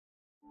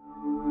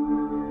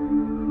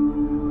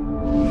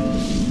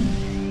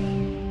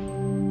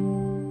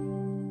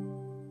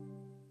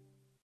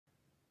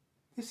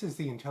This is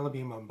the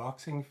Intellibeam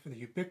unboxing for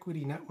the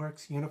Ubiquiti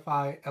Network's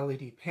UniFi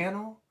LED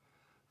panel,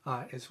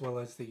 as well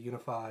as the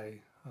UniFi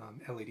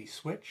LED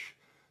switch.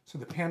 So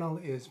the panel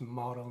is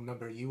model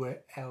number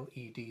ULED-AT,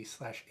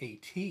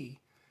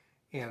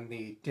 and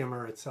the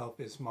dimmer itself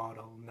is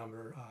model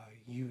number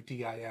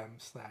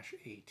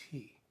UDIM-AT.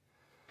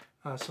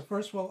 So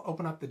first we'll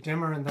open up the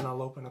dimmer, and then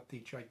I'll open up the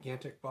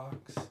gigantic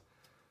box.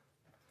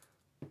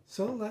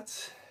 So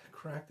let's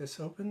crack this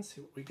open,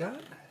 see what we got.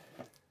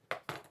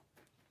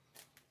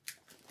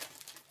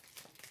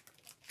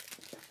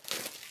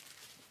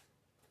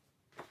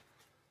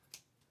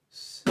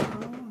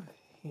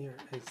 Here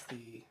is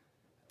the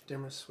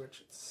dimmer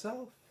switch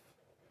itself.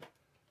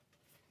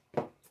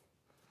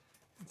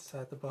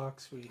 Inside the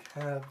box we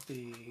have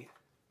the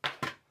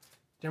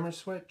dimmer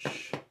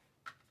switch,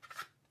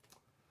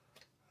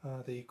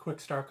 the quick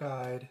start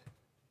guide,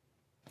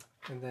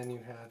 and then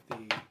you have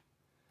the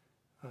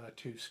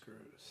two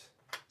screws.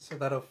 So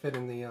that'll fit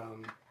in the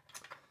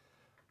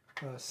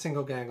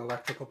single gang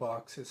electrical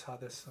box is how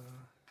this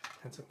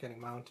ends up getting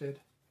mounted.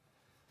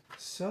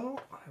 So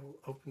I will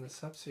open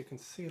this up so you can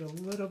see it a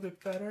little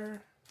bit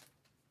better.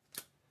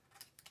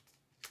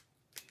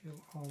 Peel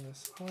all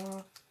this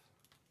off.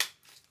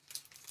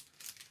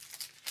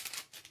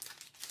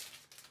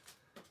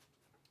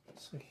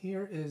 So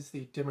here is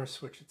the dimmer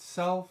switch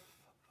itself.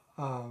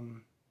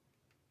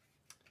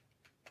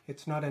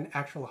 It's not an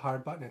actual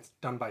hard button, it's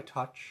done by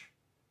touch.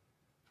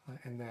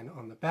 And then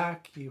on the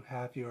back you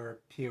have your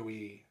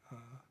PoE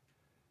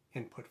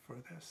input for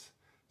this.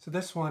 So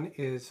this one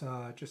is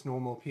just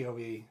normal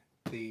PoE.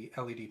 The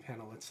LED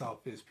panel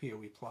itself is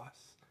PoE+.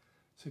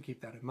 So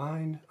keep that in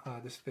mind.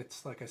 This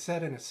fits, like I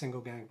said, in a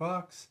single gang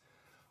box.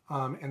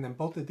 And then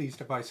both of these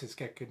devices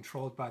get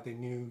controlled by the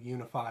new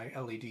UniFi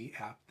LED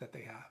app that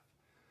they have.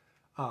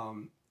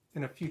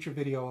 In a future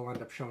video I'll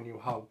end up showing you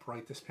how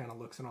bright this panel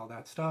looks and all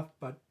that stuff,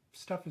 but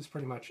stuff is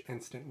pretty much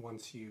instant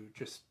once you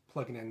just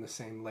plug it in the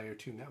same layer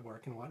 2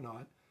 network and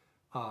whatnot.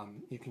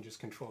 You can just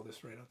control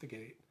this right out the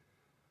gate.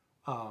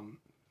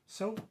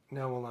 So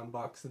now we'll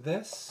unbox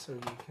this so you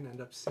can end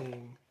up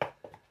seeing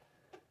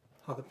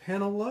how the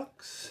panel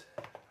looks.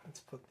 Let's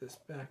put this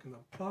back in the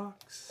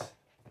box.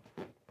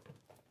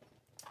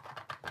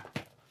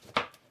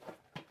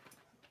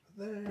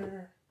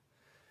 There.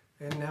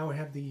 And now we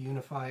have the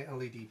UniFi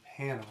LED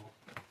panel.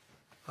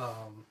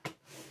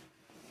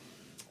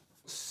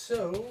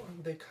 So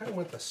they kind of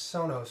went the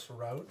Sonos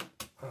route.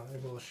 I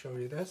will show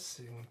you this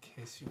in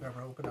case you've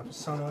ever opened up a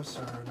Sonos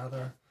or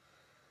another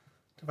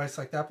device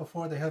like that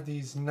before. They have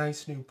these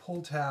nice new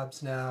pull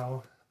tabs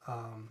now.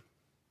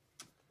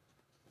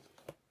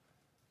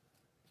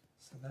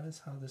 So that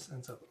is how this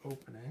ends up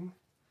opening.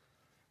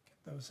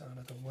 Get those out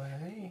of the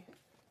way.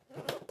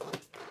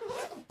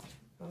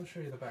 I'll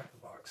show you the back of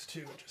the box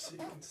too, just so you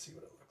can see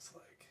what it looks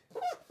like.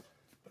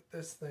 But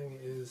this thing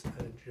is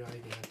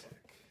gigantic.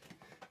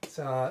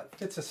 It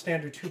fits a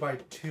standard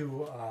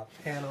 2x2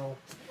 panel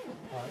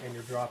in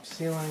your drop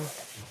ceiling.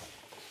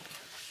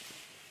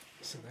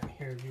 So then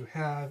here you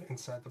have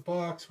inside the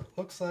box what it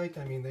looks like.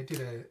 I mean, they did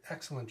an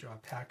excellent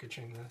job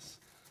packaging this.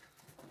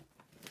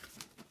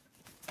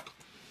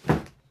 So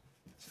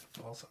it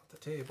falls off the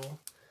table.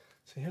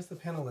 So here's the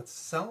panel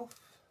itself.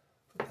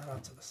 Put that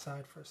out to the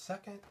side for a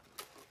second.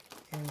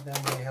 And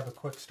then they have a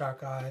quick start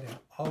guide, and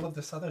all of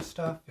this other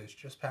stuff is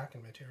just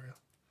packing material.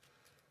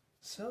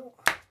 So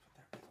put that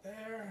right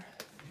there.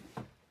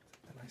 A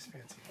nice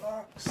fancy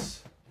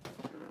box.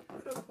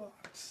 Rid of the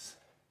box.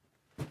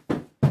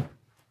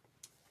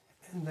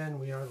 And then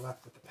we are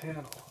left with the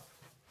panel.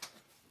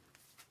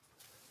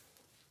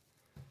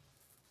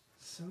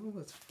 So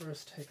let's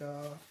first take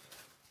off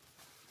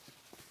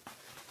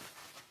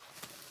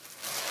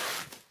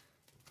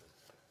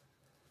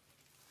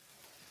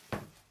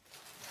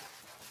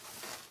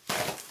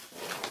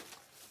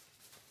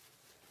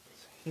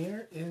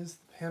here is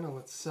the panel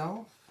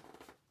itself.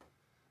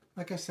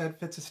 Like I said,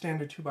 fits a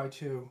standard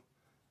 2x2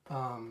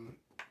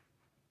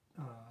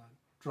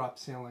 drop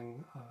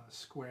ceiling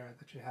square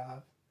that you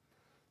have.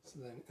 So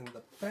then in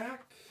the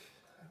back,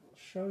 I will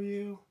show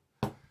you.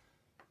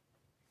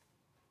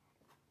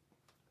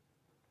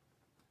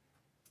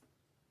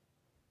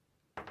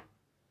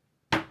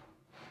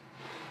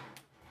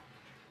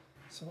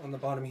 So on the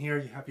bottom here,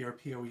 you have your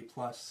PoE+,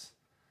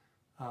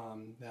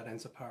 that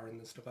ends up powering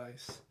this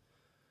device.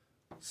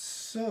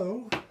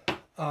 So,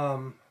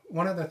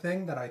 one other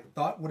thing that I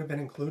thought would have been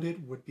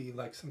included would be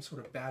like some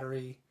sort of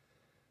battery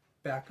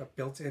backup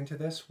built into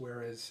this,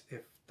 whereas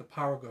if the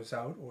power goes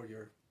out or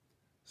your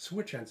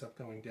switch ends up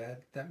going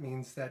dead, that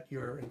means that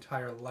your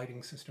entire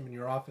lighting system in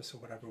your office or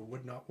whatever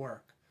would not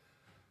work,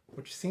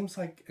 which seems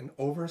like an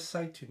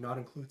oversight to not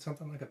include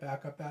something like a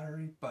backup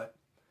battery. But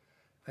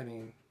I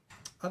mean,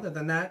 other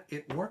than that,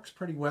 it works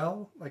pretty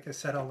well. Like I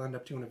said, I'll end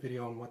up doing a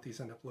video on what these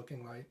end up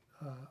looking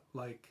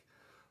like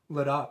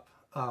lit up.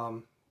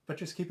 But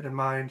just keep it in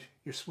mind,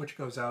 your switch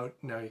goes out,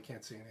 now you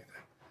can't see anything.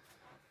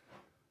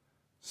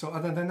 So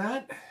other than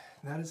that,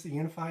 that is the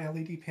UniFi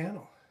LED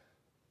panel.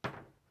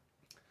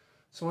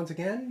 So once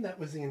again, that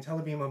was the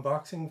Intellibeam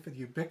unboxing for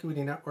the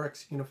Ubiquiti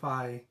Network's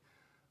UniFi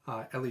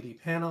LED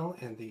panel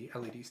and the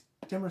LED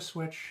dimmer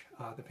switch.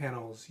 The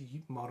panel is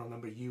model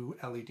number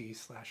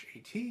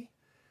ULED-AT,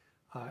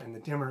 and the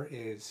dimmer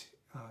is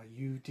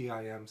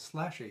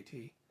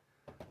UDIM-AT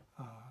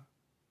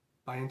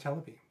by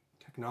Intellibeam.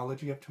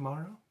 Technology of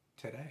tomorrow,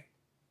 today.